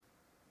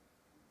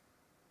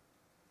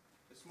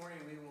This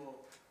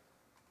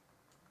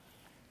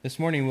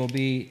morning we'll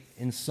be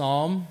in the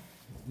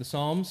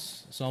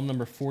Psalms, Psalm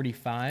number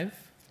 45.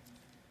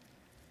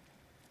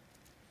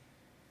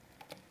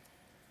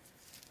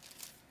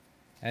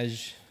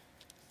 If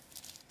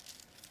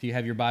you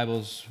have your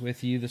Bibles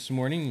with you this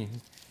morning,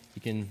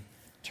 you can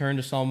turn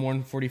to Psalm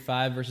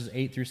 145, verses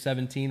 8 through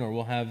 17, or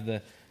we'll have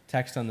the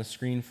text on the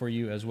screen for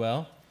you as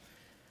well.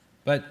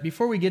 But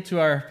before we get to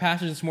our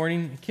passage this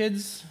morning,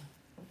 kids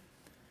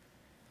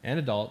and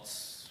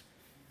adults,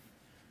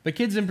 but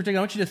kids in particular,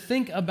 I want you to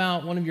think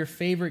about one of your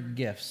favorite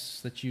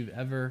gifts that you've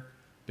ever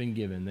been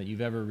given, that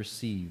you've ever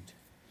received.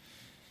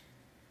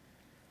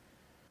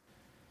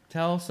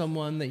 Tell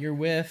someone that you're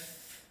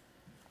with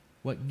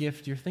what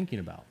gift you're thinking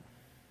about.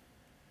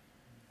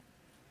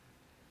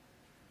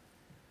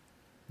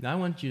 Now I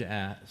want you to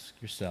ask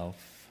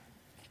yourself,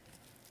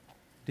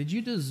 did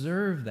you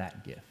deserve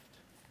that gift?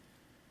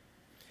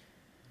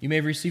 You may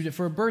have received it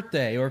for a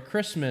birthday or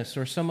Christmas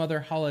or some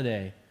other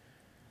holiday,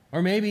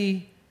 or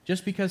maybe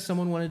just because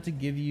someone wanted to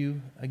give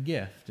you a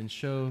gift and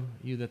show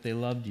you that they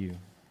loved you. And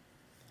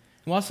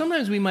while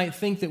sometimes we might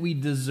think that we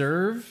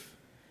deserve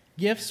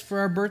gifts for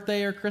our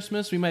birthday or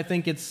Christmas, we might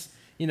think it's,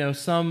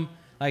 some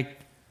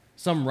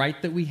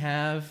right that we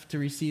have to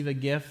receive a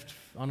gift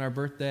on our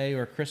birthday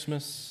or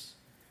Christmas.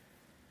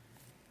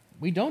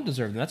 We don't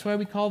deserve them. That's why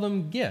we call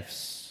them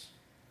gifts.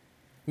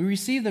 We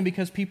receive them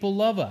because people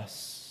love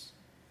us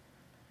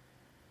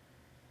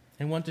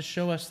and want to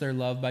show us their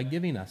love by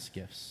giving us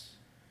gifts.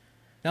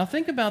 Now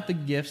think about the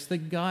gifts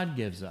that God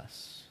gives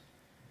us.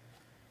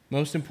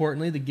 Most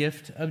importantly, the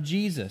gift of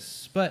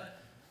Jesus. But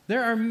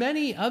there are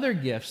many other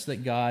gifts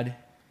that God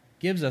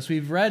gives us.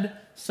 We've read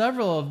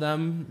several of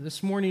them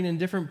this morning in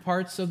different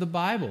parts of the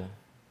Bible.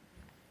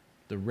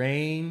 The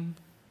rain,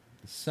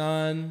 the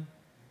sun,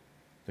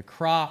 the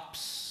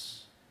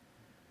crops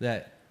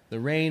that the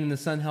rain and the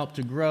sun help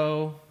to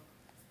grow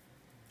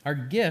are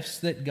gifts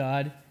that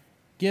God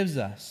gives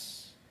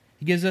us.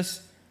 He gives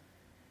us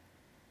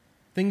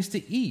things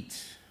to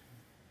eat.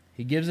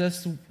 He gives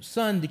us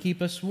sun to keep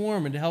us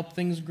warm and to help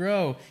things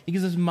grow. He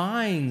gives us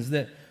minds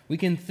that we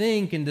can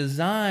think and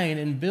design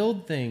and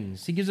build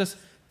things. He gives us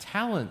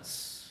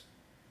talents,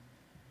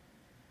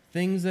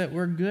 things that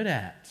we're good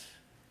at.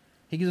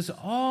 He gives us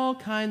all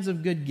kinds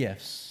of good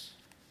gifts.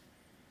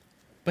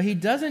 But he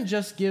doesn't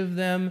just give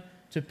them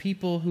to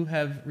people who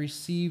have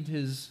received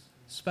his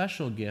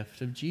special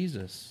gift of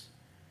Jesus.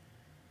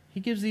 He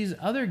gives these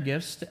other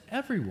gifts to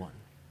everyone.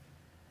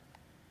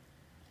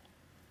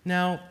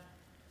 Now,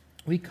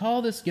 we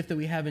call this gift that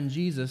we have in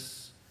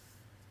Jesus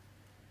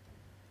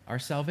our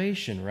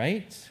salvation,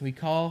 right? We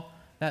call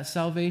that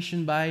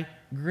salvation by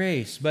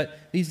grace. But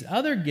these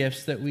other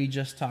gifts that we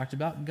just talked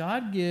about,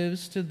 God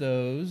gives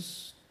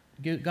those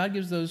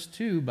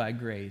too by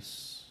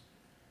grace.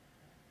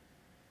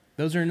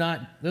 Those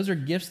are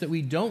gifts that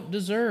we don't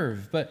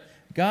deserve, but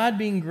God,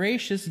 being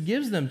gracious,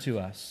 gives them to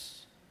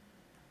us.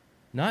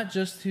 Not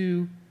just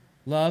to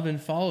love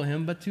and follow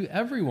him, but to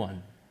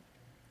everyone.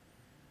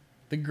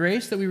 The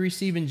grace that we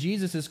receive in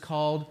Jesus is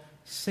called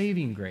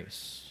saving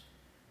grace.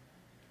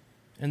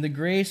 And the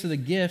grace of the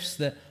gifts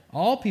that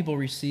all people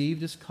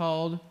received is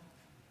called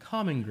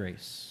common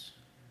grace.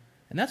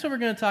 And that's what we're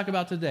going to talk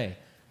about today.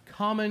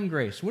 Common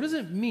grace. What does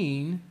it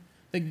mean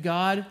that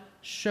God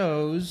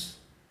shows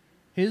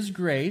his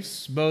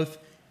grace, both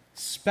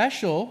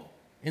special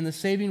in the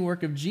saving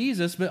work of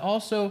Jesus, but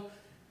also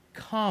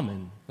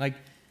common, like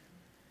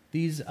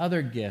these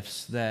other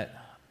gifts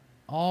that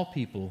all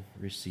people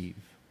receive?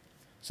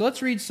 So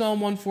let's read Psalm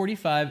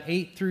 145,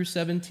 8 through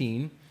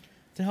 17,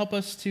 to help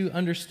us to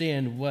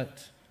understand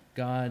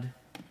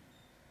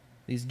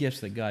these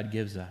gifts that God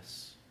gives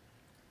us.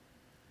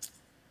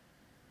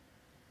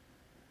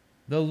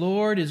 The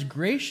Lord is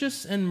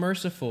gracious and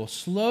merciful,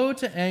 slow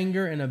to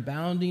anger and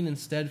abounding in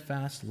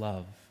steadfast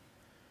love.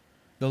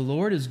 The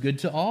Lord is good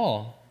to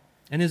all,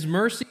 and his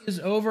mercy is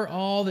over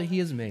all that he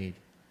has made.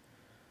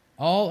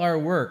 All your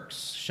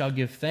works shall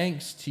give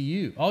thanks to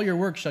you,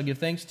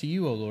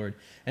 O Lord,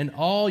 and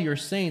all your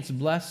saints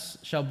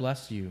shall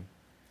bless you.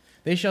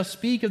 They shall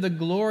speak of the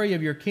glory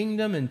of your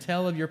kingdom and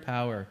tell of your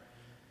power,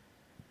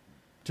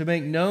 to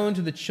make known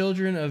to the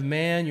children of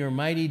man your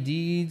mighty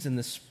deeds and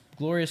the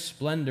glorious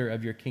splendor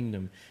of your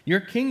kingdom. Your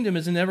kingdom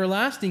is an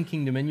everlasting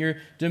kingdom, and your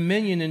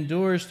dominion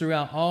endures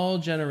throughout all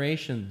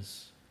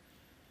generations.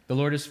 The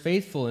Lord is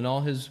faithful in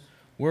all his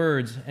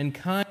words and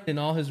kind in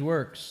all his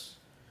works.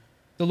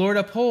 The Lord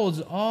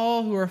upholds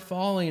all who are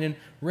falling and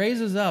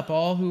raises up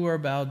all who are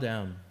bowed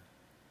down.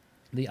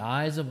 The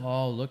eyes of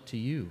all look to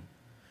you,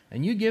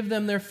 and you give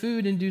them their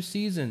food in due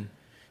season.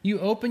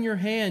 You open your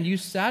hand, you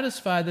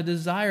satisfy the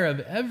desire of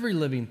every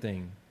living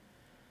thing.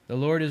 The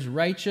Lord is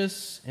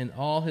righteous in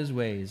all his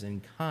ways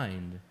and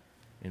kind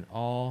in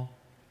all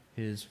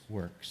his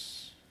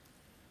works.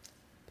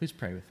 Please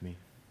pray with me.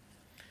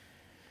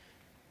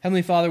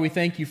 Heavenly Father, we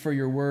thank you for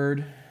your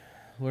word.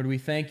 Lord, we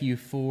thank you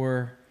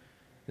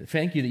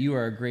that you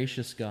are a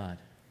gracious God.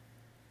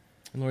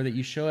 And Lord, that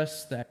you show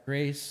us that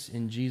grace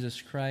in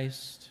Jesus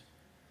Christ.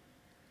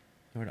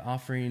 Lord,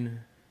 offering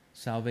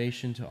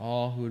salvation to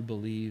all who would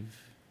believe.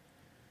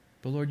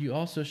 But Lord, you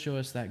also show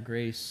us that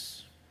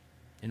grace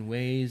in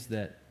ways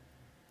that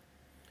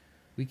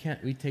we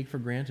take for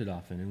granted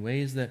often, in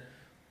ways that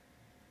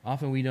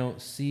often we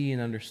don't see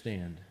and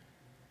understand.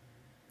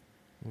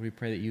 Lord, we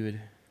pray that you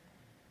would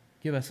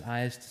give us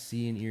eyes to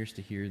see and ears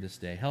to hear this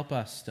day. Help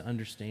us to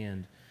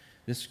understand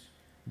this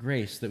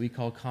grace that we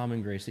call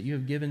common grace that you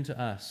have given to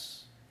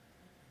us,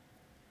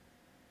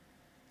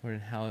 Lord,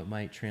 and how it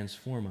might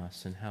transform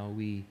us and how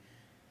we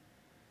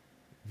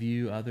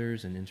view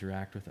others and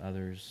interact with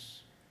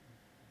others,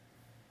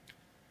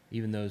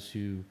 even those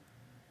who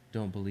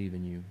don't believe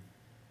in you.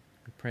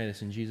 We pray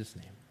this in Jesus'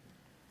 name.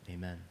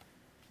 Amen.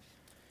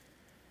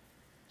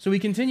 So we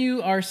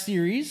continue our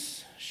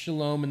series,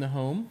 Shalom in the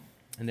Home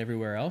and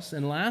Everywhere Else.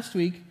 And last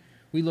week,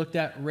 we looked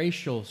at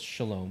racial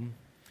shalom.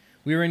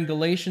 We were in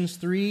Galatians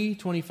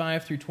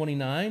 3:25 through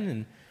 29,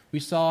 and we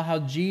saw how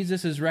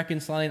Jesus is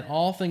reconciling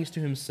all things to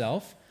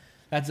himself.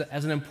 That's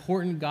as an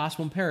important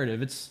gospel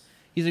imperative.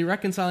 He's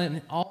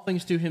reconciling all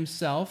things to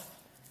himself,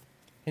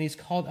 and he's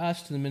called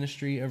us to the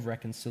ministry of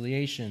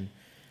reconciliation.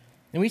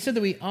 And we said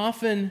that we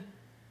often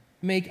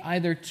make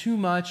either too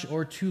much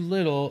or too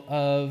little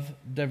of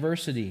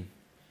diversity.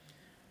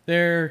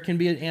 There can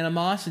be an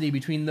animosity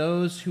between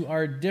those who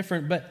are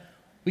different, but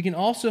we can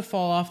also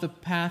fall off the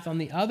path on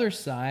the other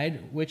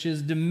side, which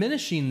is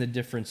diminishing the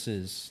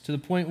differences to the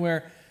point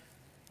where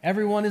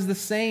everyone is the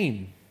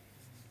same.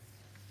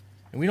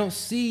 And we don't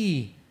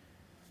see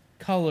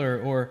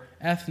color or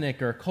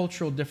ethnic or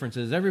cultural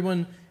differences.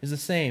 Everyone is the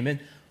same. And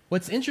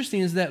what's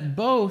interesting is that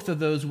both of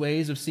those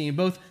ways of seeing,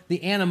 both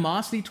the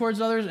animosity towards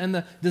others and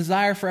the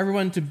desire for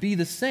everyone to be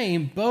the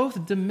same,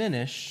 both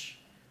diminish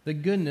the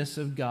goodness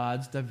of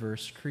God's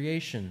diverse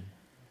creation.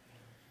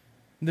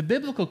 The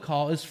biblical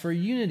call is for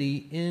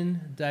unity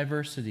in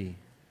diversity.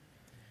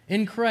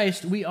 In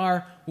Christ, we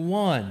are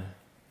one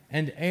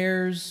and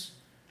heirs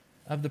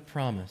of the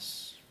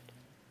promise.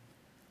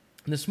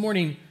 This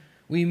morning,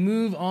 we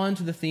move on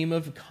to the theme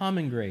of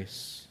common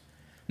grace.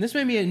 And this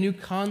may be a new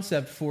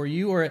concept for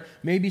you, or it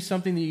may be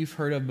something that you've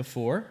heard of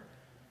before.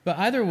 But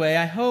either way,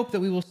 I hope that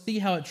we will see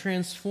how it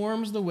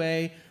transforms the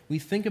way we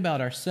think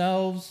about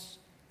ourselves,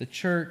 the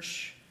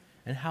church,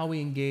 and how we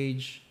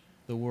engage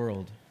the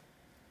world.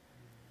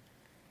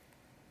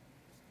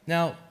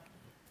 Now,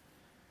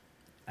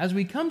 as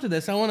we come to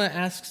this, I want to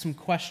ask some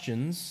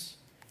questions.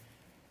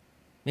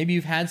 Maybe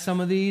you've had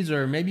some of these,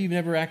 or maybe you've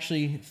never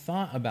actually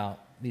thought about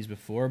these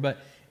before. But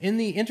in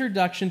the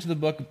introduction to the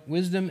book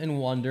Wisdom and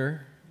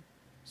Wonder,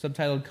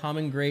 subtitled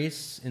Common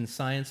Grace in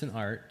Science and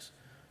Art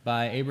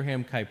by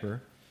Abraham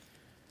Kuyper,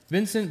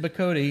 Vincent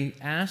Bocote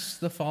asks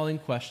the following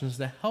questions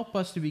that help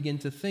us to begin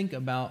to think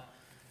about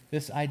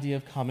this idea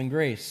of common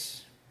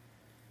grace.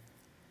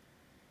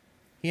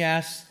 He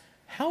asks,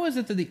 how is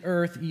it that the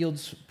earth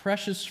yields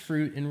precious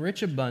fruit in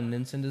rich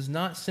abundance and does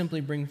not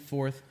simply bring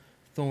forth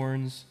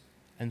thorns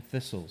and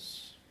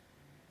thistles?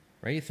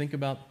 Right? You think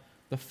about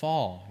the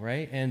fall,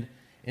 right? And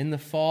in the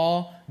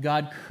fall,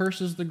 God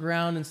curses the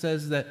ground and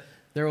says that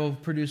there will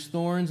produce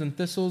thorns and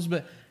thistles,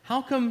 but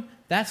how come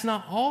that's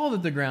not all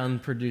that the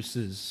ground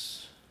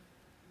produces?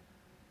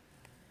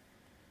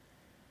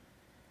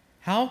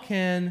 How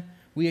can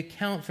we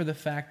account for the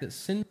fact that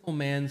sinful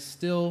man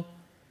still,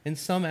 in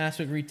some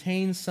aspect,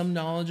 retains some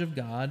knowledge of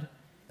God,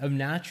 of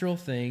natural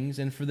things,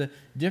 and for the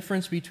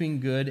difference between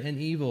good and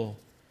evil,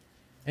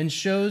 and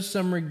shows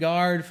some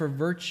regard for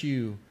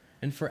virtue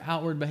and for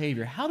outward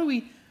behavior? How do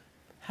we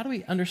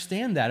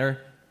understand that? Are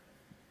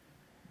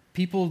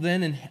people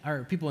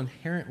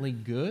inherently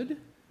good?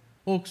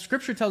 Well,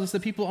 Scripture tells us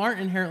that people aren't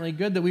inherently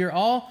good, that we are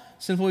all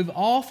sinful. We've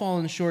all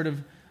fallen short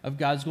of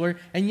God's glory,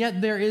 and yet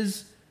there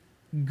is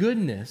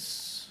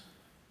goodness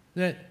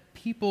that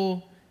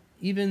people,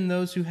 even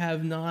those who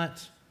have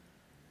not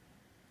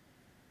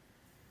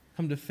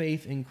come to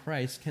faith in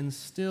Christ, can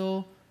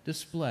still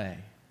display.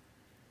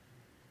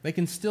 They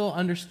can still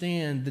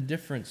understand the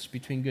difference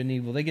between good and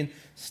evil. They can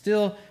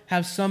still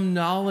have some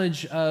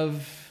knowledge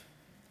of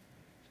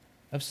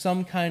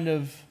some kind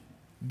of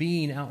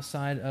being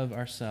outside of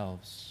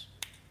ourselves.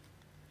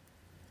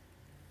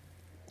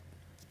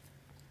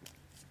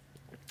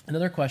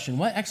 Another question,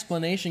 what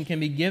explanation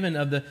can be given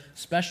of the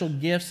special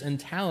gifts and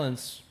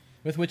talents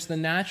with which the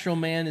natural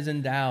man is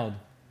endowed,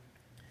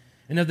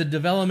 and of the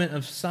development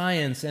of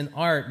science and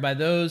art by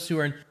those who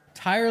are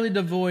entirely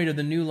devoid of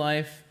the new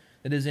life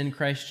that is in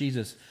Christ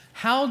Jesus?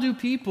 How do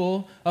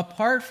people,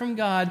 apart from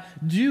God,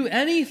 do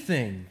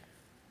anything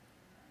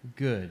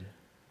good?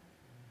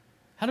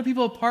 How do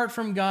people, apart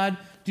from God,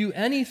 do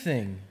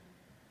anything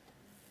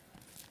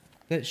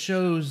that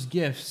shows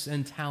gifts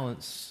and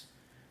talents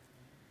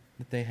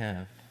that they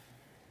have?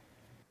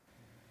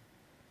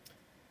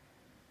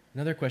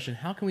 Another question,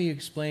 how can we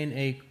explain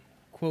a,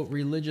 quote,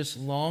 religious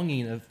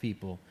longing of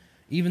people,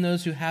 even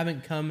those who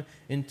haven't come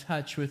in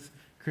touch with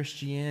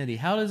Christianity?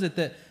 How is it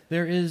that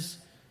there is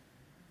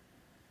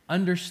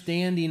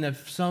understanding of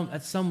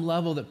at some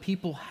level that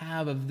people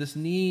have of this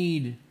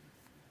need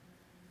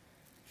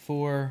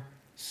for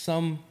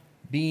some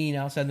being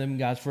outside them,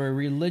 God, for a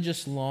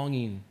religious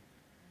longing?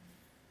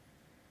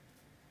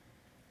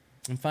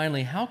 And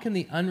finally, how can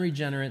the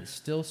unregenerate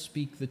still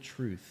speak the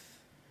truth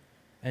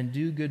and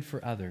do good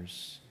for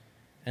others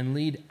and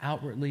lead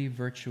outwardly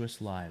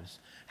virtuous lives?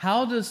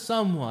 How does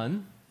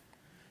someone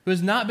who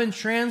has not been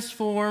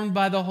transformed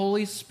by the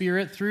Holy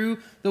Spirit through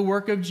the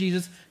work of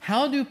Jesus,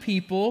 how do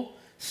people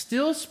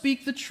still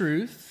speak the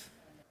truth?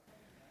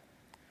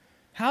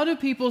 How do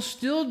people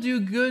still do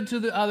good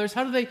to the others?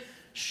 How do they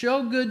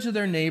show good to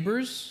their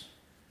neighbors?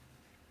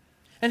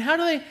 And how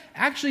do they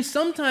actually,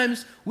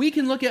 sometimes we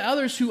can look at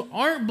others who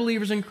aren't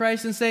believers in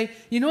Christ and say,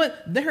 you know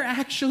what, they're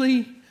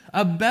actually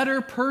a better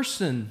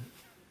person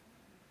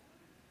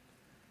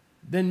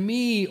than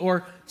me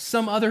or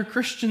some other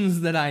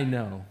Christians that I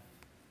know.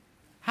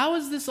 How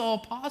is this all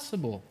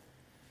possible?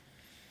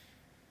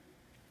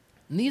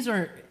 And these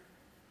are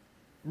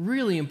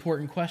really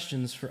important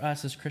questions for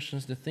us as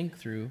Christians to think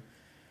through,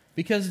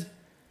 because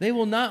they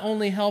will not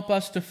only help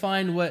us to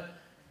find what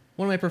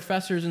one of my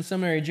professors in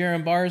seminary,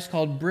 Jaron Barrs,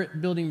 called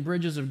building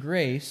bridges of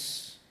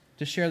grace,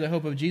 to share the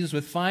hope of Jesus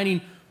with,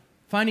 finding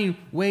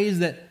ways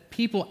that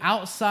people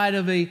outside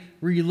of a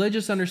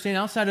religious understanding,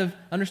 outside of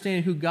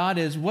understanding who God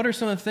is, what are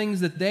some of the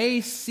things that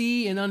they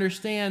see and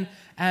understand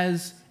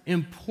as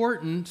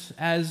important,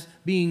 as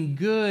being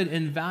good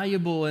and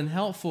valuable and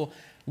helpful?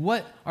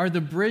 What are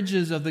the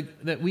bridges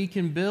that we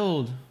can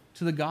build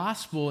to the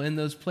gospel in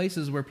those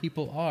places where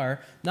people are?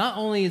 Not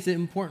only is it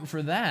important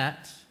for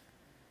that,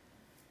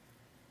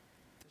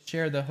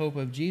 share the hope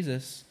of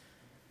Jesus,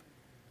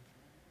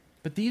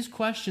 but these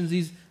questions,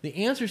 the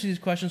answers to these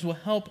questions will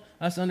help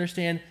us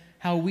understand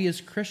how we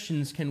as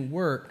Christians can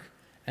work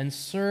and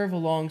serve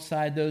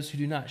alongside those who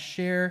do not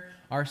share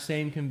our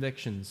same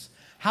convictions.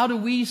 How do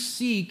we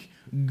seek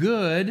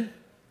good?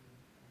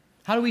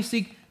 How do we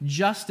seek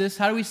justice?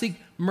 How do we seek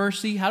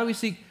mercy? How do we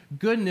seek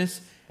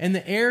goodness in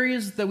the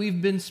areas that we've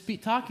been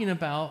talking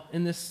about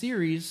in this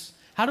series?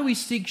 How do we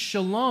seek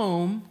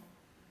shalom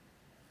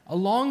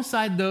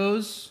alongside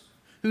those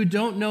who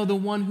don't know the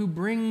one who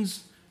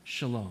brings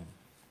shalom?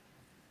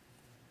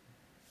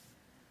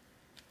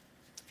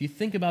 If you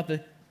think about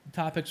the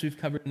topics we've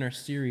covered in our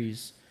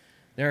series,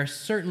 there are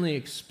certainly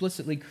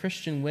explicitly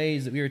Christian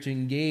ways that we are to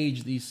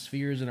engage these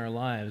spheres in our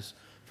lives,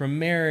 from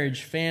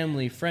marriage,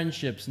 family,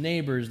 friendships,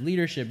 neighbors,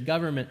 leadership,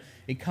 government,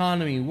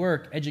 economy,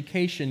 work,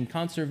 education,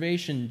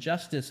 conservation,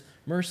 justice,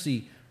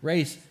 mercy,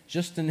 race,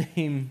 just to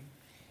name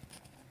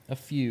a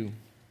few.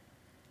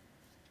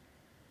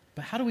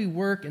 But how do we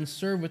work and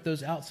serve with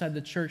those outside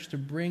the church to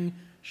bring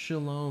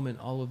shalom in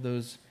all of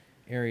those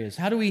areas?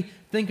 How do we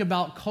think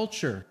about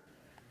culture?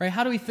 Right?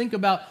 How do we think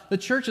about, the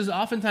church has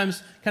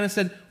oftentimes kind of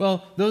said,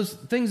 well, those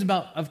things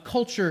of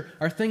culture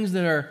are things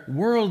that are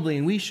worldly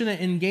and we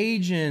shouldn't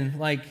engage in,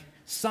 like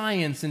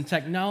science and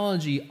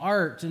technology,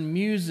 art and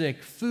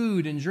music,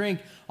 food and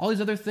drink, all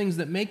these other things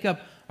that make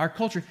up our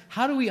culture.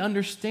 How do we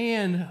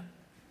understand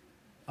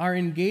our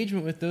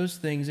engagement with those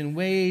things in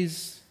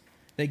ways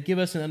that give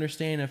us an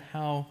understanding of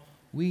how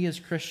we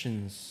as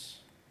Christians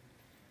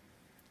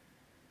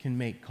can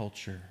make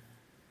culture,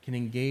 can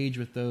engage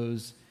with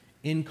those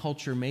in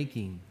culture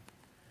making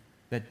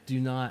that do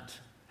not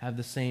have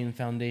the same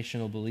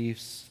foundational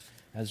beliefs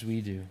as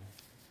we do?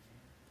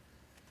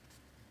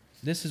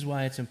 This is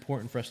why it's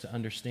important for us to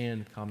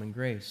understand common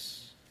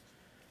grace.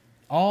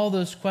 All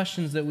those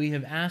questions that we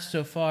have asked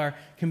so far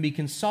can be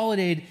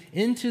consolidated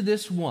into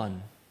this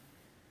one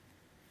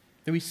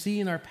that we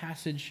see in our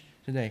passage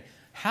today.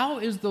 How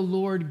is the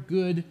Lord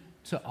good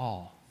to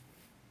all?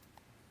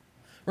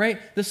 Right?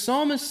 The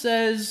psalmist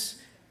says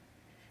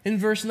in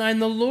verse 9,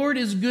 the Lord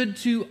is good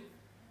to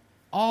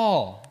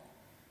all.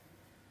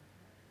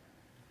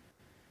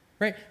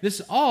 Right?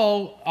 This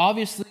all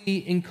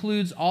obviously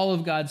includes all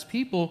of God's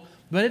people,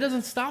 but it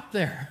doesn't stop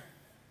there.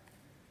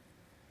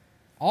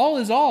 All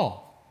is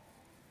all.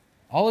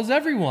 All is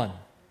everyone.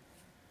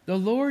 The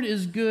Lord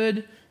is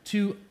good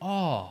to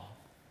all.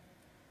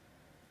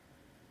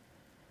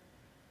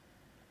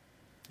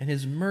 And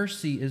His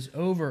mercy is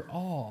over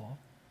all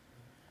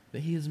that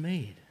He has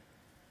made.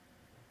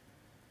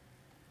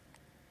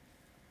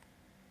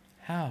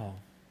 How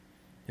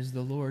is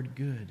the Lord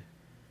good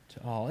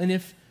to all? And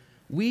if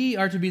we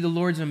are to be the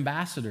Lord's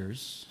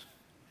ambassadors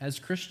as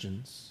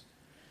Christians,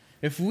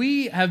 if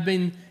we have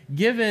been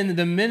given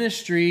the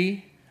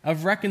ministry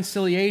of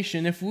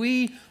reconciliation, if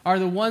we are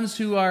the ones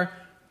who are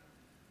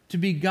to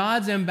be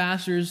God's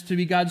ambassadors, to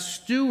be God's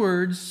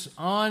stewards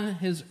on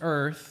His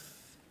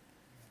earth,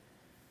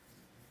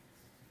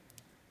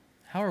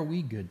 how are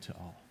we good to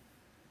all?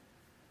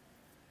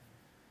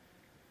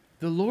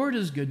 The Lord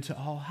is good to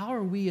all. How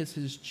are we as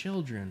His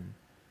children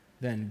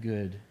then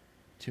good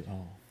to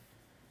all?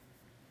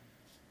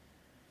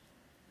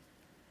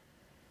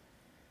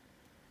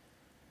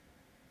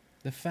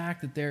 The fact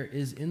that there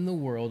is in the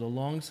world,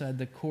 alongside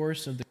the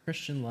course of the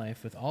Christian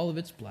life with all of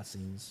its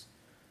blessings,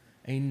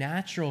 a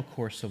natural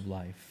course of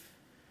life,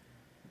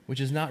 which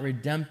is not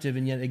redemptive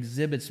and yet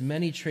exhibits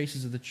many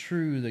traces of the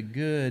true, the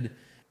good,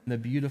 and the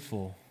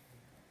beautiful.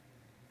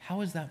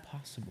 How is that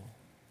possible?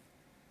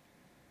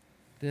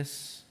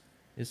 This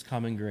is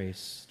common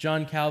grace.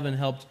 John Calvin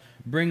helped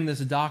bring this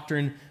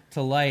doctrine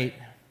to light.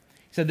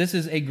 He said this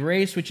is a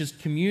grace which is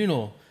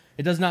communal.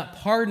 It does not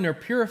pardon or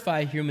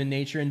purify human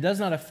nature and does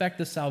not affect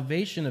the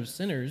salvation of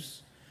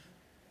sinners,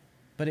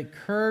 but it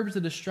curbs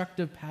the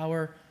destructive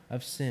power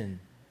of sin.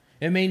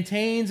 It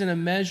maintains in a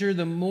measure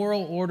the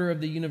moral order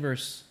of the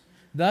universe,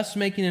 thus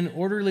making an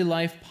orderly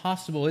life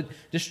possible. It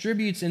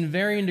distributes in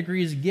varying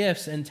degrees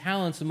gifts and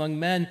talents among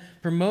men,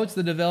 promotes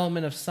the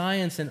development of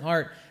science and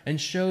art, and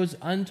shows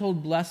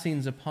untold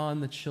blessings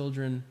upon the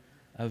children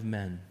of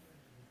men.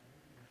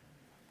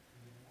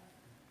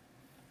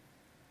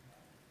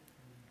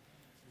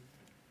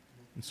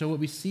 And so what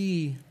we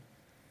see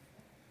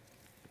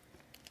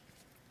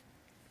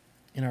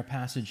in our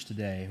passage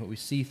today, what we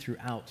see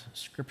throughout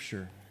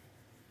Scripture,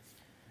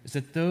 is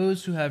that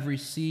those who have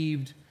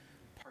received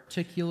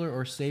particular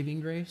or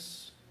saving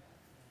grace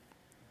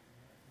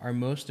are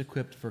most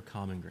equipped for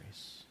common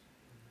grace.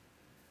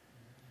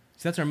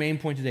 So that's our main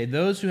point today.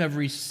 Those who have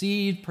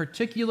received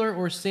particular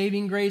or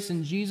saving grace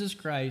in Jesus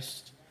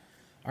Christ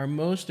are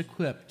most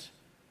equipped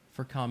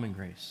for common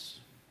grace.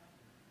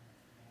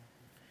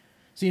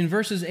 See, in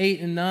verses 8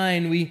 and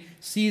 9, we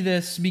see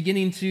this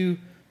beginning to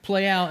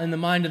play out in the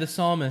mind of the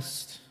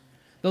psalmist.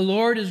 The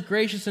Lord is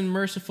gracious and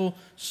merciful,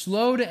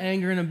 slow to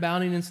anger and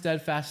abounding in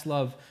steadfast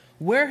love.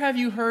 Where have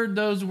you heard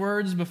those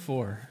words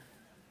before?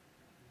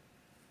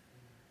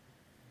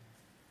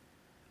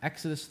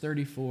 Exodus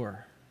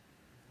 34,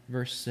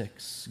 verse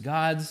 6.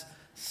 God's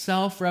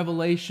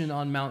self-revelation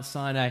on Mount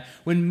Sinai.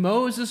 When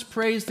Moses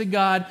prays to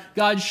God,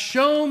 God,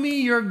 show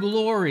me your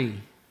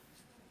glory.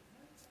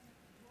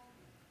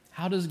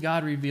 How does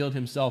God reveal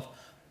himself?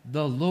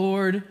 The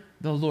Lord,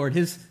 the Lord.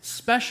 His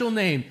special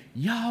name,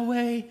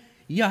 Yahweh,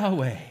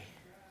 Yahweh.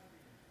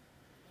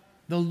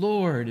 The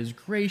Lord is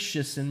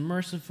gracious and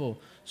merciful,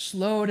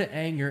 slow to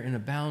anger and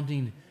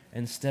abounding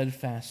in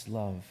steadfast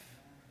love.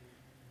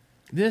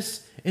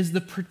 This is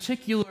the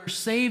particular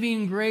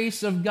saving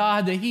grace of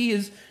God that he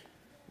is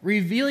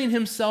revealing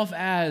himself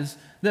as,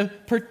 the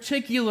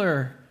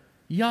particular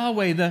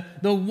Yahweh,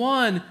 the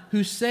one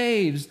who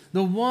saves,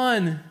 the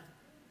one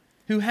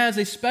who has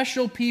a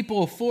special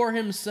people for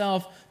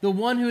himself, the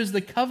one who is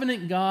the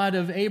covenant God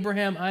of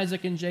Abraham,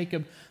 Isaac, and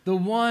Jacob, the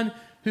one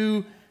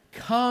who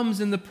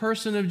comes in the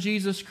person of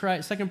Jesus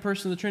Christ, second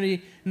person of the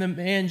Trinity, and the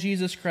man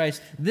Jesus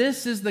Christ.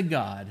 This is the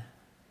God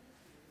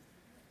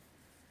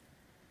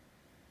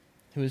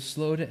who is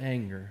slow to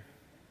anger,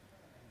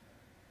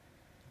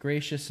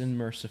 gracious and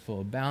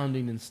merciful,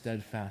 abounding in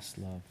steadfast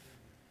love.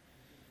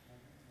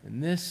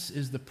 And this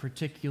is the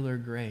particular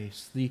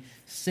grace, the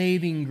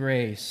saving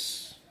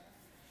grace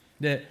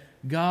that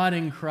God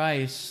in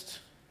Christ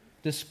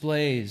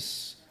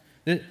displays,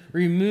 that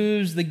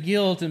removes the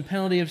guilt and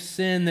penalty of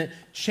sin, that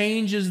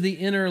changes the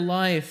inner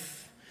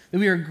life, that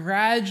we are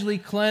gradually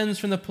cleansed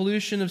from the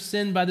pollution of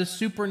sin by the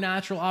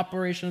supernatural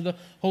operation of the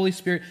Holy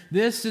Spirit.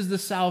 This is the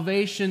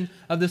salvation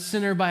of the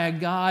sinner by a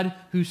God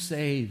who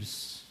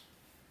saves.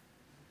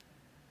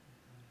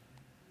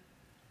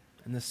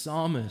 And the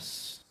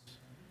psalmist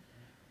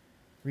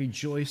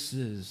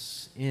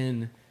rejoices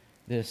in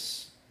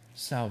this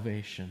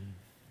salvation.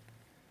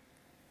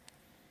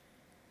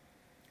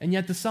 And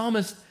yet the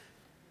psalmist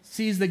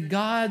sees that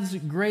God's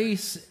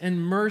grace and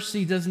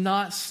mercy does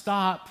not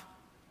stop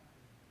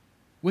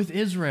with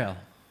Israel.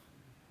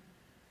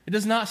 It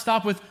does not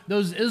stop with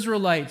those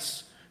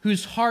Israelites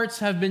whose hearts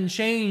have been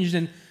changed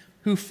and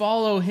who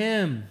follow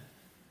him.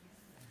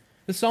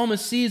 The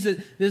psalmist sees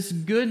that this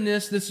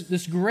goodness,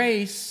 this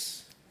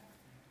grace,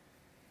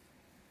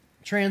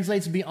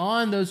 translates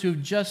beyond those who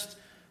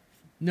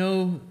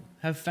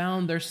have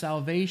found their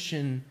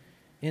salvation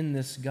in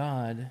this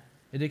God.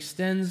 It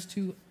extends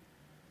to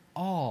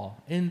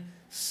all in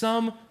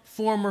some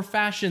form or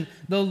fashion.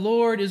 The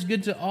Lord is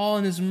good to all,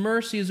 and his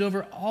mercy is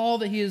over all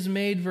that he has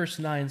made, verse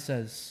 9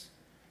 says.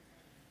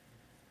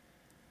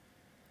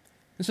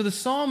 And so the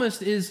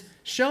psalmist is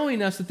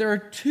showing us that there are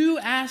two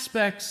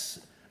aspects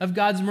of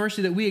God's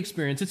mercy that we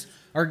experience.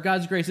 Or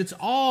God's grace. It's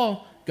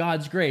all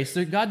God's grace.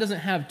 God doesn't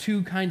have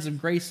two kinds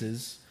of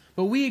graces,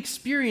 but we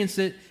experience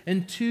it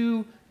in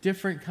two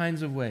different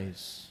kinds of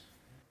ways.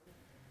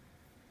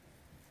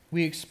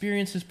 We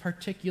experience his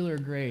particular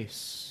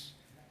grace,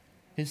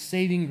 his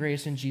saving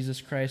grace in Jesus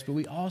Christ, but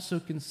we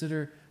also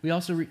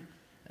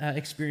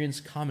experience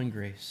common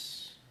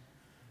grace.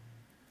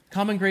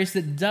 Common grace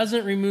that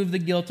doesn't remove the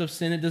guilt of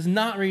sin. It does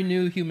not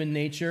renew human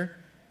nature,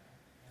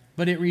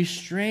 but it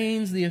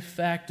restrains the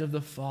effect of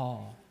the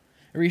fall.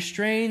 It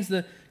restrains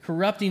the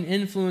corrupting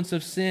influence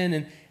of sin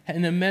and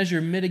in a measure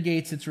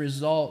mitigates its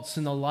results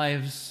in the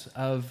lives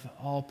of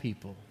all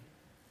people.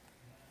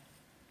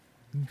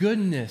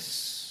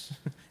 Goodness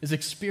is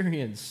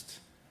experienced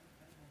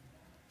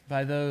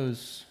by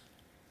those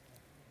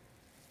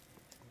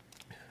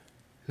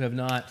who have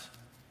not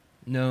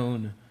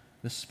known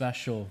the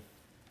special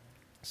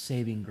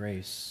saving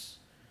grace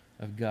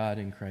of God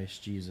in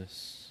Christ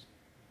Jesus.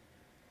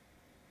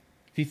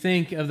 If you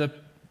think of the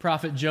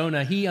prophet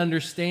Jonah, he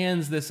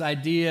understands this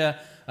idea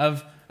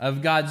of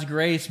of God's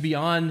grace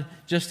beyond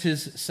just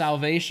his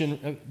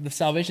salvation, the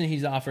salvation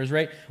he offers,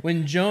 right?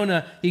 When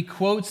Jonah, he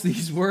quotes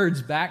these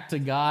words back to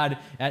God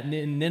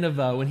in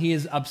Nineveh, when he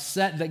is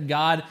upset that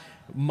God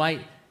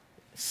might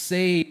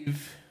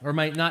save or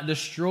might not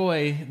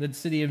destroy the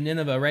city of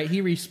Nineveh, right?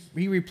 He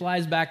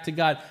replies back to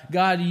God,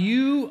 God,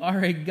 you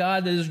are a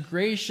God that is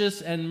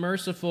gracious and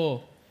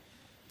merciful,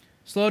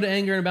 slow to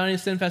anger and abounding in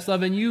steadfast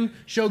love, and you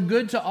show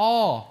good to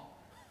all.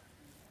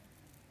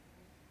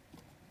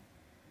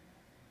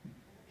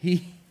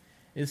 He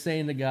is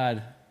saying to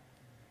God,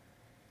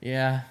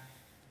 yeah,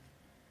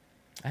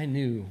 I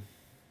knew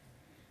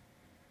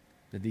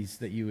that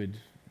you would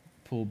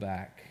pull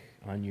back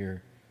on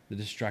the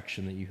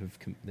destruction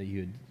that you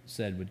had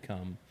said would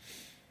come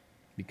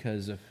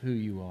because of who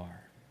you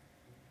are.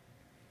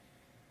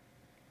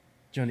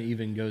 Jonah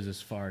even goes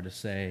as far to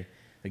say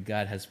that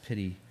God has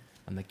pity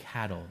on the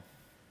cattle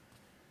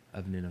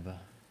of Nineveh.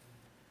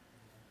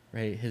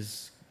 Right? The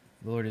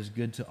Lord is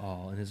good to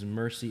all, and his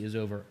mercy is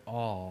over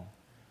all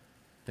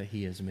that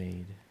he has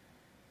made.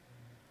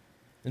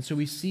 And so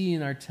we see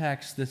in our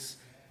text this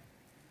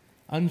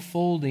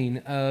unfolding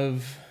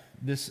of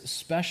this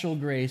special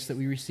grace that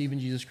we receive in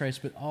Jesus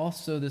Christ, but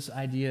also this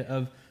idea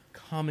of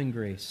common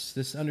grace,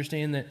 this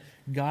understanding that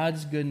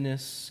God's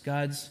goodness,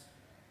 God's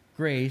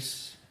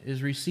grace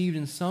is received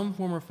in some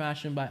form or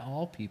fashion by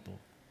all people,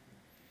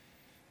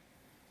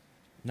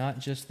 not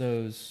just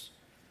those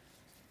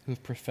who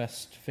have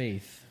professed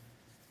faith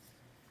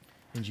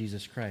in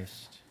Jesus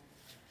Christ.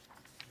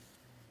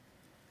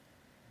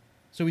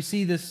 So we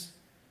see this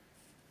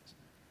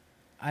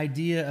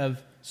idea of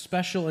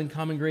special and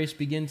common grace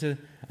begin to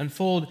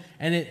unfold,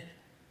 and it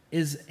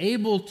is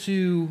able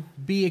to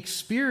be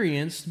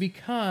experienced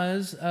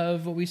because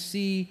of what we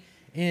see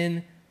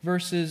in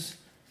verses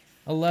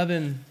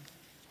 11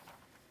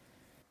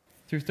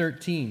 through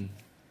 13.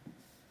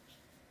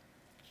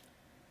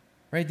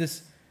 Right?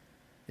 This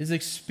is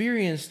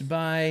experienced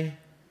by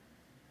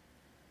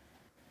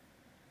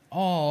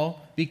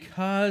all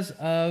because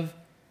of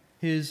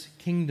his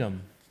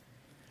kingdom.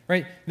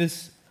 Right?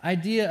 This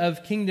idea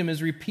of kingdom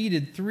is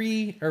repeated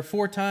 3 or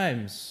 4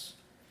 times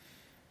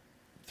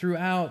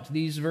throughout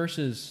these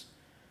verses.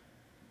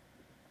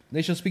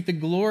 They shall speak the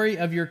glory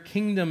of your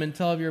kingdom and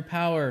tell of your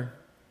power,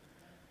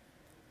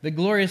 the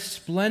glorious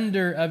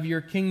splendor of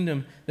your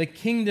kingdom. The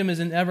kingdom is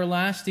an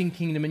everlasting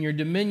kingdom, and your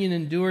dominion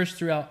endures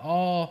throughout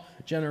all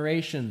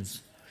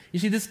generations. You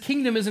see, this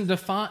kingdom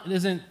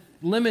isn't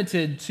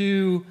limited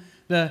to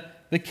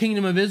the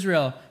kingdom of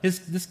Israel.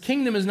 This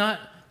kingdom is not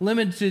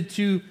limited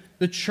to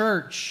the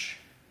church.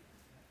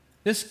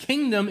 This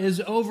kingdom is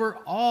over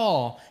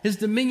all. His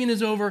dominion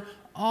is over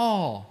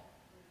all.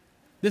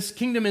 This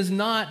kingdom is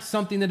not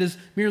something that is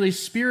merely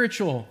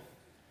spiritual,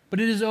 but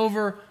it is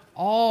over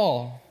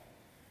all.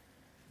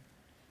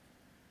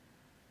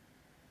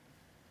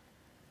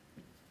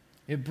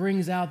 It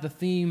brings out the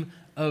theme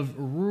of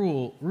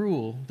rule,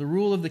 the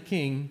rule of the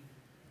king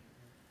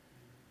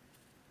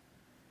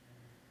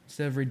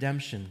instead of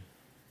redemption.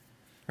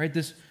 Right?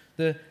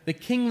 The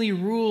kingly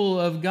rule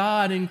of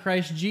God in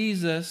Christ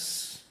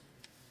Jesus,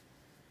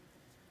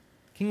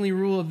 kingly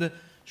rule of the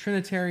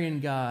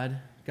Trinitarian God,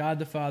 God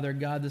the Father,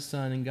 God the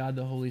Son, and God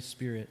the Holy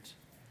Spirit,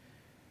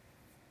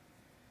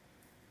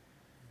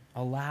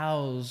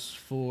 allows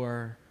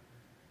for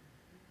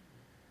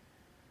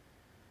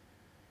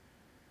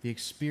the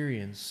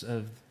experience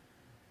of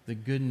the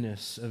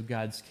goodness of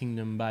God's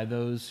kingdom by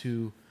those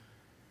who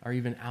are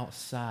even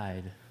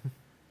outside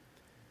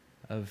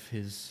of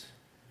his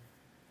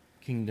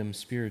kingdom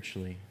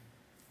spiritually.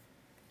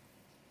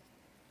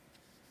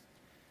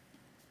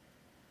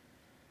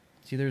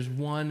 See, there's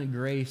one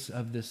grace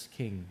of this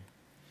king,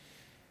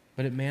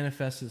 but it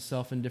manifests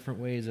itself in different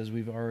ways, as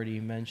we've already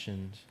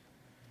mentioned.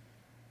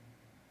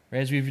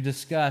 As we've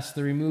discussed,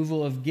 the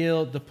removal of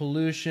guilt, the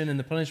pollution, and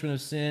the punishment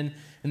of sin,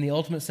 and the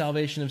ultimate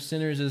salvation of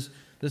sinners is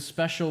the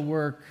special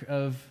work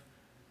of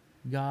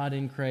God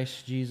in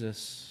Christ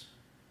Jesus.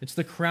 It's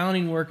the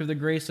crowning work of the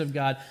grace of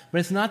God,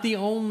 but it's not the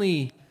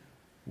only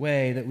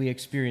way that we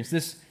experience.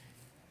 This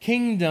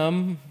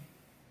kingdom,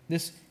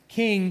 this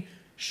king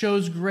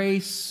shows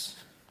grace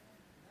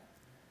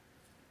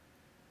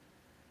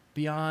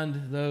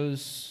beyond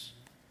those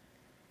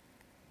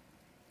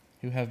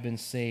who have been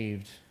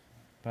saved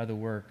by the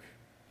work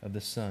of the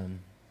Son.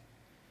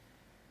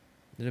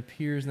 It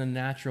appears in the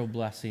natural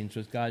blessings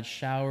which God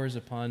showers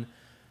upon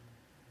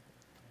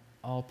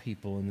all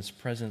people in this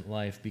present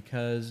life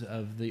because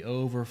of the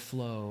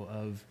overflow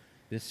of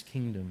this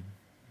kingdom.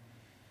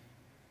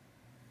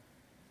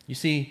 You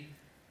see,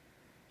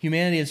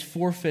 humanity has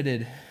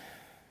forfeited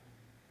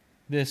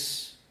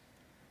this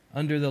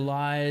under the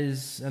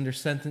lies, under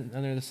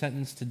the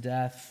sentence to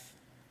death,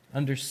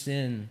 under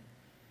sin,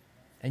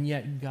 and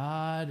yet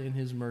God in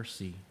his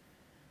mercy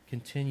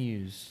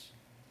continues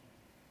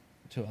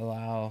to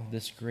allow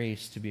this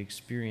grace to be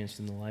experienced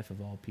in the life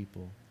of all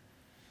people.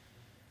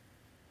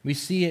 We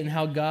see it in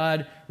how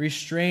God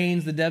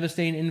restrains the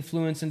devastating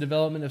influence and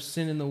development of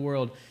sin in the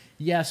world.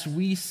 Yes,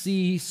 we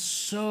see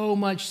so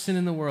much sin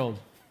in the world,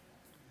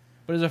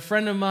 but But as a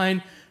friend of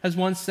mine has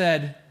once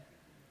said,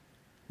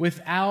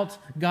 without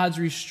God's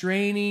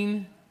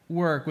restraining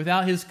work,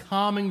 without his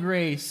common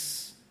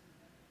grace,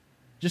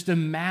 just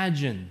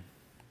imagine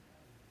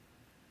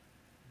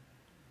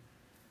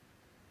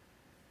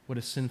what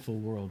a sinful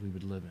world we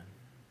would live in.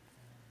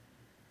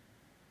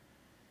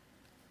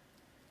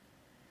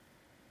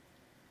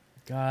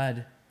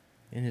 God,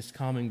 in his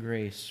common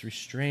grace,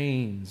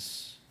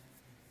 restrains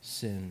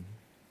sin.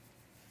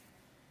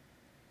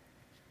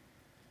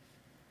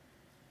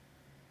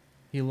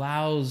 He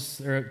allows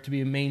there to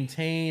be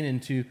maintained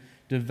and to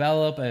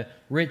develop a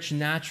rich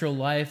natural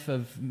life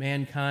of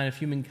mankind, of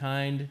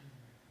humankind,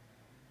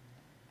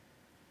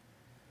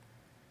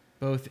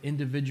 both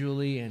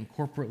individually and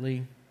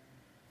corporately.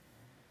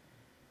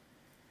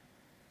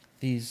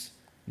 These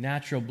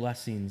natural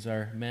blessings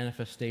are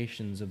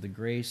manifestations of the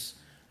grace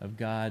of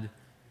God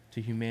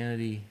to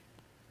humanity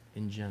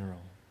in general,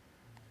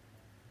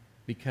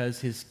 because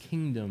his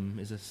kingdom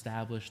is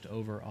established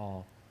over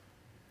all.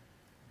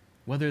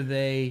 Whether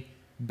they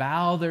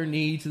bow their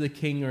knee to the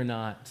king or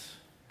not,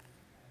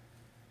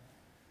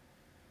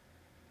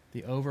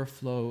 the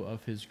overflow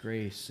of his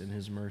grace and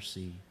his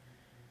mercy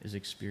is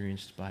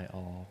experienced by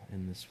all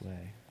in this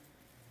way.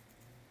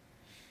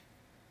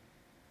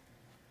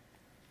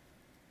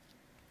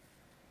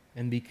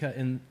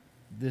 And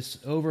this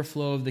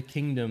overflow of the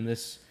kingdom,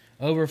 this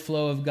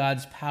overflow of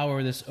God's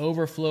power, this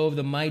overflow of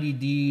the mighty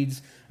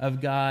deeds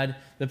of God,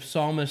 the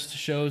psalmist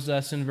shows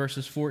us in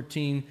verses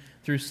 14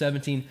 through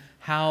 17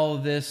 how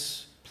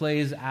this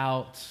plays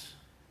out,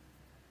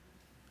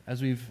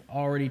 as we've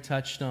already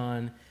touched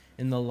on,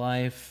 in the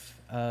life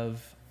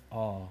of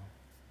all.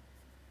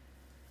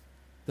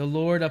 The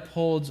Lord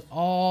upholds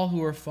all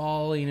who are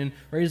falling and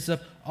raises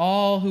up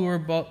all who are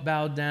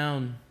bowed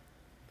down.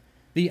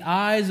 The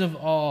eyes of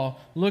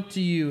all look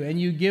to you, and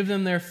you give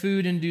them their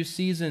food in due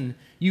season.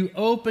 You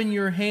open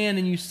your hand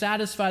and you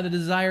satisfy the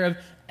desire of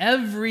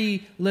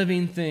every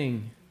living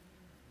thing.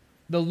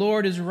 The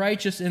Lord is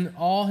righteous in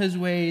all his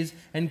ways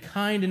and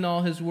kind in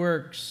all his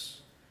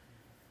works.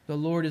 The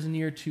Lord is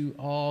near to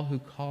all who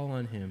call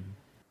on him.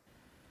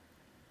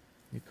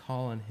 You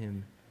call on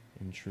him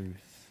in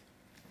truth.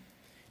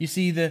 You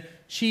see, the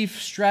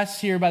chief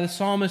stress here by the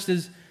psalmist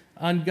is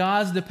on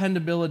God's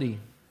dependability.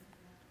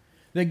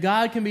 That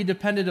God can be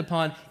depended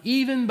upon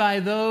even by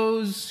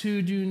those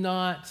who do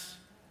not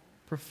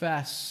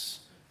profess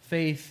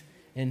faith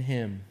in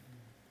him.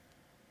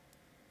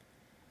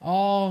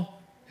 All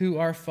who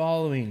are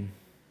following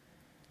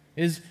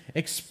is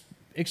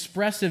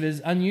expressive, is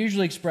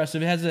unusually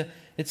expressive. It has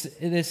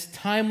this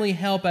timely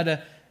help at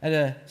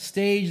a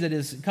stage that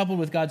is coupled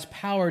with God's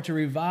power to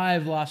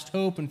revive lost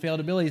hope and failed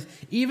abilities.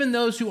 Even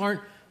those who aren't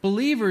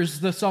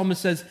believers, the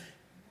psalmist says,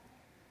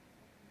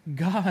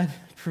 God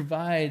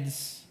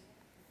provides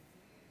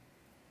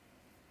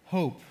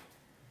hope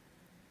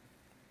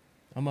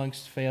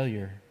amongst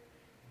failure.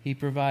 He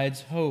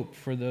provides hope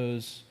for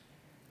those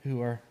who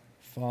are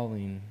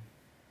falling.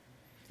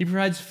 He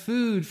provides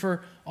food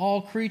for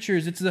all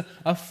creatures. It's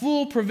a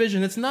full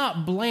provision. It's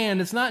not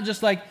bland. It's not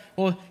just like,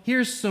 well,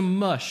 here's some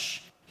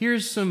mush.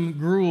 Here's some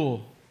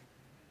gruel.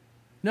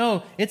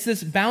 No, it's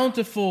this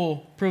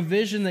bountiful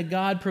provision that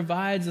God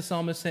provides, the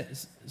psalmist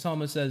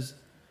says.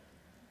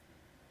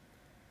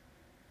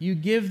 You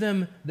give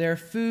them their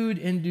food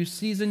in due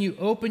season. You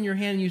open your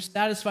hand and you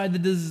satisfy the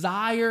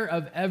desire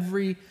of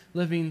every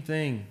living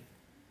thing.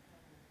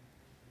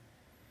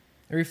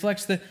 It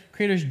reflects the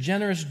Creator's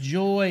generous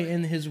joy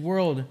in his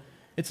world.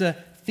 It's a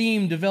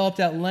theme developed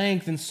at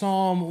length in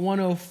Psalm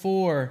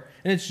 104,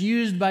 and it's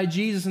used by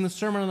Jesus in the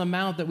Sermon on the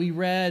Mount that we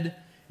read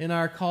in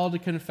our call to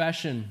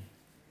confession,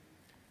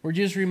 where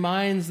Jesus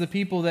reminds the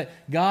people that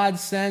God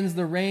sends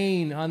the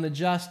rain on the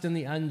just and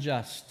the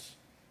unjust.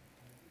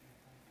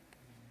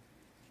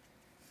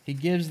 He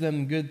gives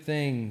them good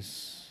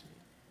things.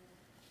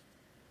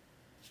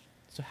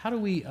 So how do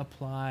we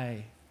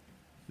apply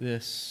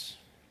this?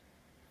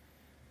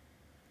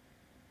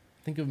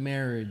 Think of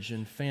marriage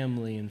and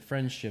family and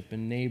friendship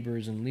and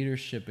neighbors and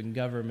leadership and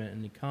government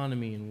and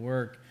economy and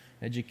work,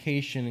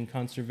 education and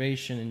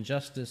conservation and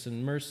justice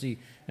and mercy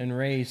and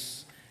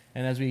race.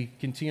 And as we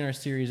continue our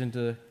series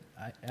into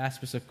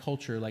aspects of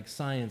culture like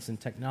science and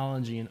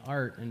technology and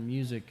art and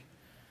music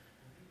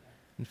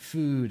and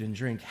food and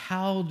drink,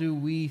 how do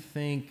we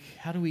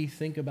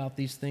think about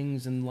these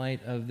things in light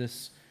of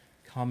this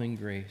common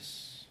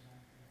grace?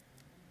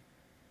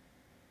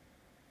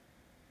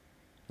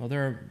 Well,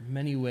 there are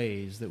many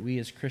ways that we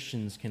as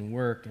Christians can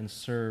work and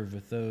serve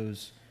with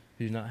those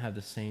who do not have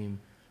the same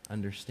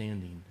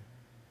understanding.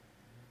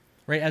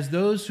 Right? As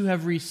those who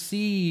have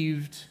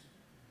received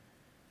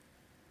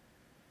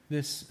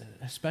this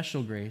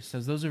special grace,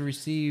 as those who have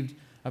received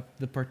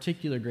the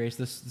particular grace,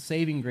 the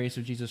saving grace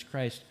of Jesus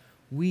Christ,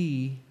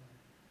 we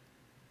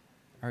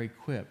are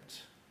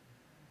equipped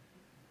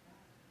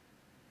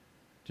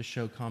to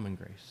show common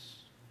grace.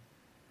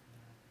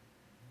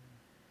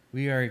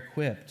 We are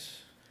equipped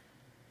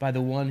by the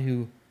one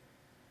who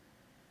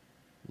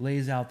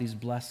lays out these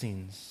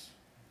blessings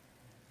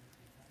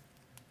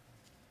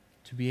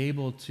to be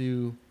able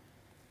to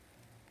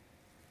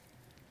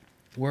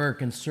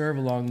work and serve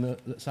along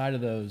the side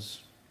of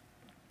those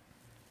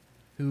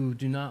who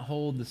do not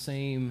hold the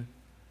same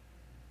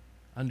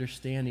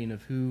understanding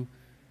of who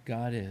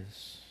God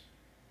is.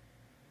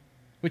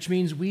 Which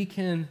means we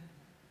can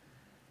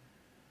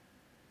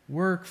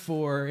work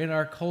for, in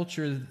our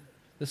culture,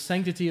 the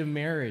sanctity of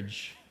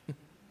marriage,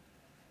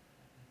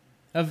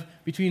 of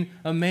between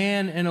a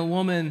man and a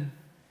woman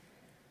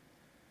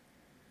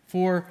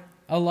for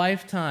a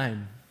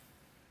lifetime.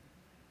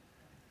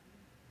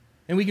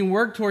 And we can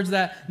work towards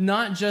that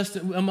not just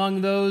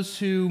among those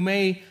who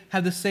may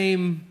have the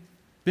same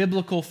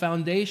biblical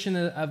foundation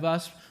of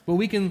us, but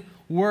we can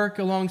work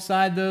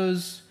alongside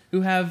those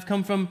who have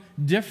come from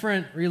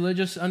different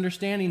religious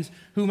understandings,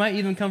 who might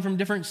even come from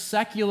different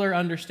secular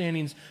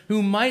understandings,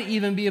 who might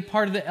even be a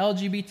part of the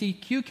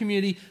LGBTQ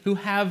community, who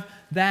have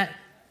that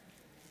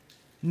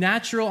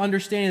natural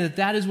understanding that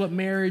that is what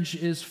marriage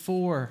is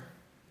for.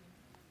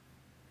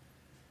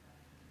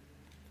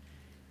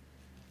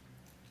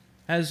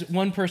 As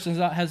one person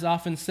has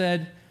often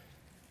said,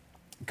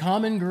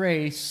 common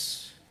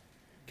grace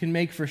can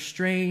make for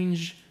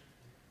strange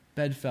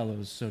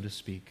bedfellows, so to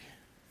speak.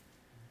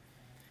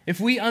 If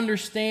we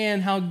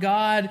understand how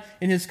God,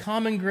 in His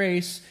common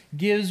grace,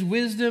 gives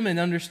wisdom and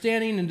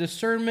understanding and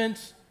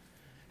discernment,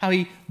 how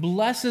He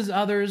blesses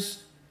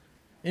others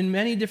in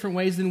many different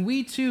ways, then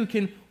we too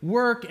can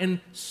work and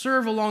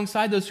serve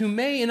alongside those who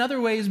may, in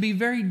other ways, be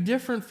very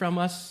different from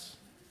us,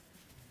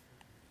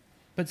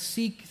 but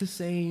seek the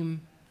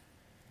same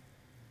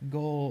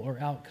goal or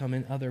outcome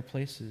in other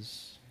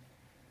places.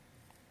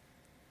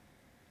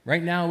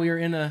 Right now, we are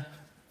in a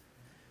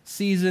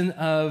season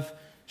of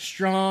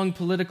strong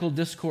political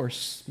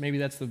discourse. Maybe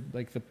that's the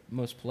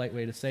most polite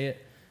way to say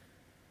it.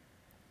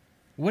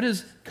 What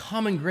does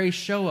common grace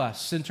show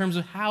us in terms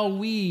of how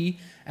we,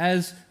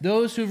 as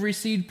those who've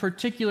received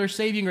particular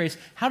saving grace,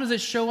 how does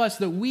it show us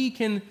that we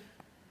can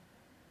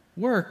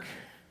work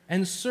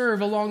and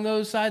serve along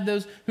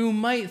those who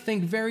might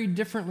think very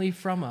differently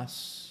from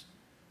us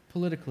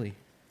politically?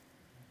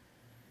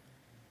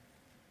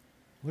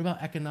 What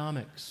about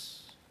economics?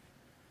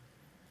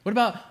 What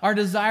about our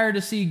desire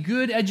to see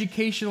good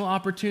educational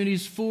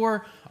opportunities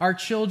for our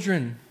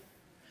children?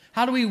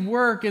 How do we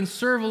work and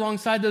serve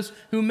alongside those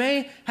who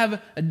may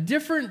have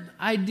different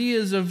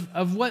ideas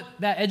of what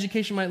that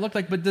education might look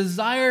like, but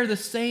desire the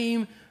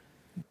same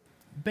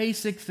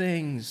basic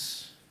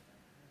things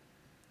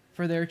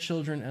for their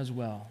children as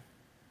well?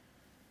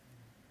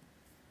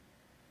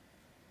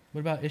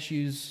 What about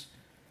issues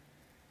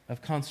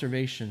of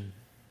conservation,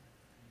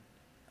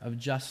 of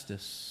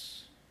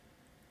justice,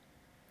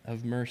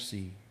 of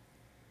mercy,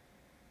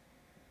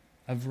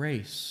 of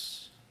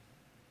race?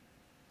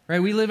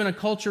 Right? We live in a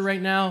culture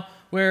right now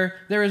where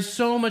there is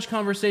so much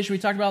conversation. We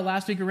talked about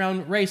last week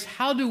around race.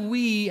 How do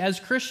we, as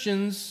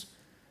Christians,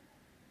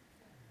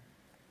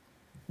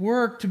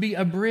 work to be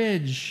a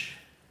bridge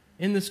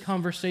in this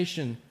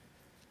conversation?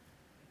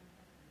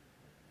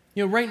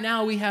 You know, right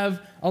now we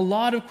have a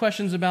lot of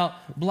questions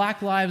about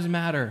Black Lives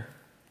Matter.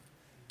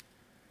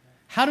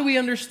 How do we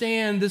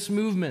understand this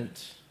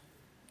movement?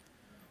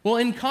 Well,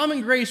 in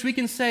common grace, we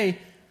can say,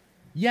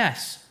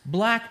 yes,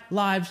 Black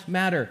Lives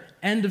Matter.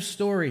 End of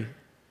story.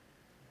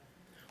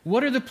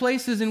 What are the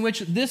places in which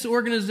this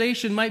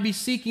organization might be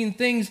seeking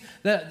things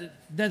that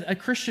a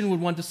Christian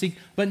would want to seek,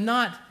 but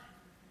not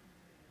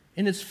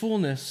in its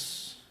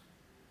fullness?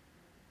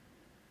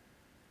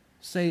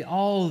 Say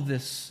all of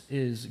this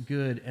is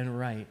good and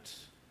right.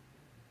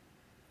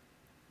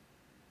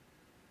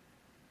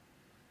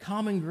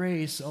 Common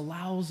grace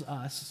allows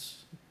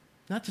us,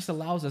 not just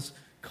allows us,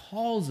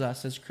 calls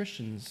us as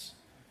Christians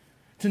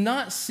to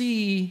not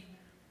see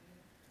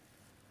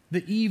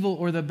the evil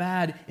or the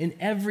bad in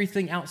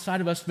everything outside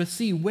of us, but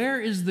see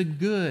where is the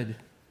good,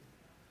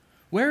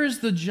 where is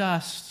the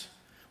just,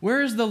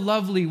 where is the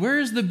lovely, where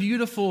is the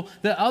beautiful,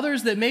 that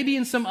others that maybe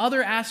in some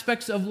other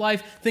aspects of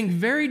life think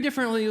very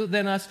differently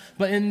than us,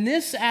 but in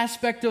this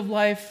aspect of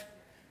life,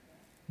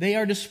 they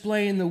are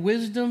displaying the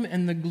wisdom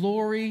and the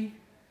glory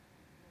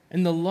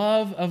and the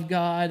love of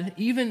God,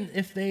 even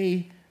if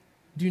they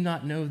do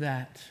not know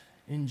that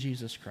in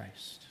Jesus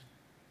Christ.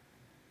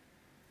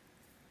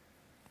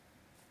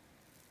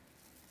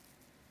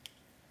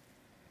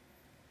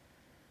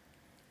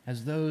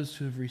 As those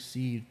who have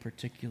received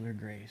particular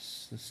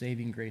grace, the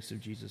saving grace of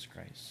Jesus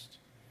Christ,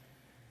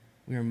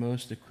 we are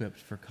most equipped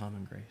for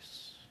common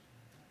grace.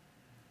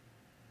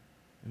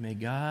 And may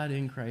God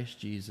in Christ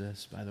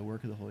Jesus, by the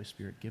work of the Holy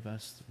Spirit, give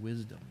us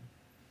wisdom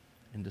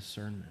and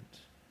discernment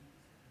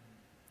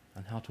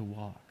on how to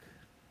walk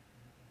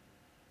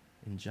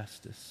in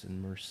justice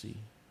and mercy,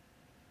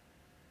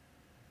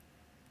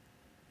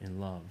 in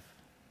love,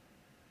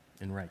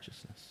 in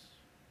righteousness,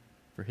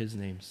 for His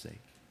name's sake.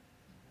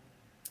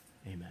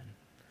 Amen.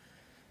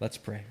 Let's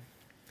pray.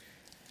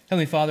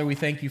 Heavenly Father, we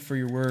thank You for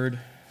Your word.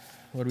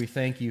 Lord, we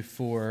thank You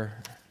for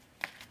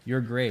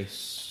Your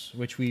grace,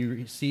 which we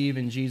receive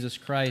in Jesus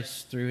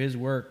Christ through His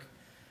work.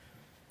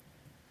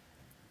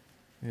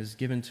 It is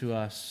given to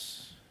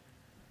us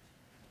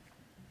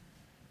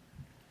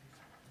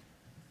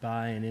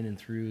by and in and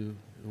through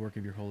the work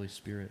of Your Holy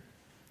Spirit.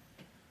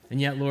 And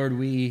yet, Lord,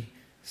 we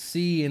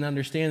see and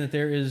understand that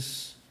there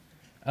is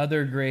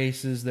other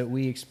graces that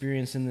we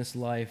experience in this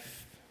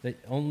life that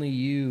only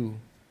you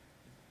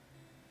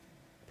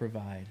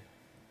provide.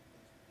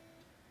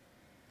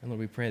 And Lord,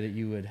 we pray that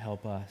you would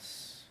help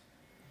us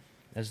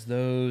as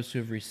those who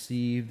have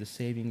received the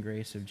saving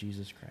grace of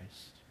Jesus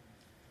Christ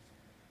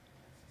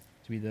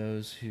to be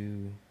those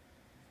who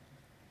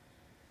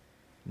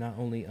not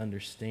only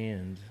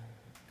understand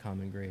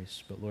common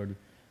grace, but Lord,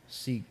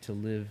 seek to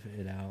live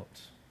it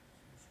out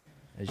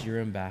as your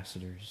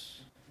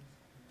ambassadors,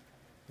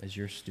 as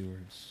your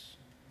stewards.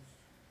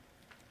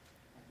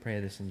 Pray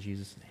this in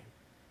Jesus'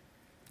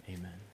 name. Amen.